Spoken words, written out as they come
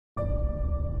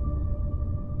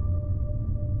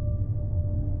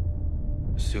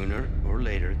sooner or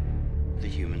later, the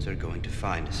humans are going to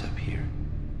find us up here.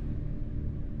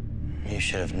 You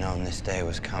should have known this day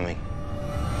was coming.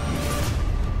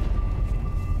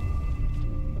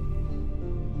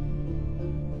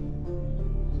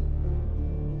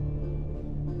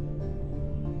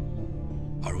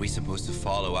 Are we supposed to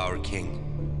follow our king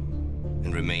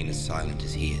and remain as silent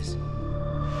as he is?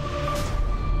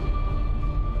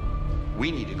 We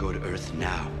need to go to Earth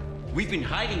now. We've been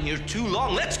hiding here too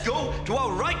long. Let's go to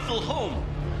our rightful home.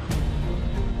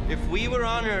 If we were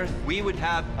on Earth, we would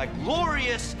have a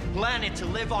glorious planet to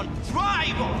live on,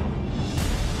 thrive on.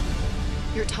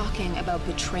 You're talking about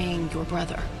betraying your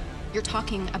brother. You're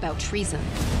talking about treason.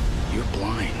 You're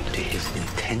blind to his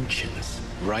intentions.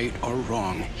 Right or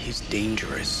wrong, he's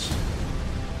dangerous.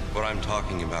 What I'm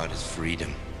talking about is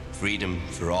freedom. Freedom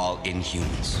for all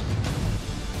Inhumans.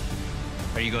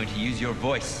 Are you going to use your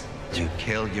voice to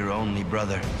kill your only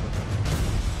brother?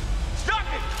 Stop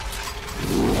it!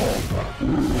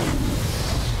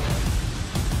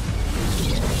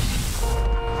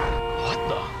 What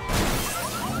the?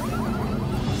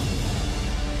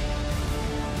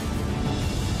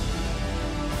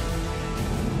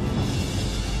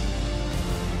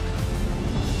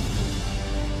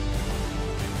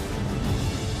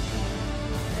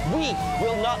 We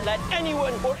will not let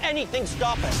anyone or anything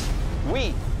stop us.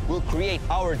 We will create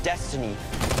our destiny.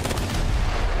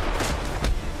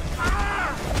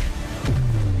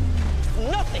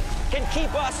 Nothing can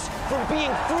keep us from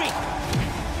being free.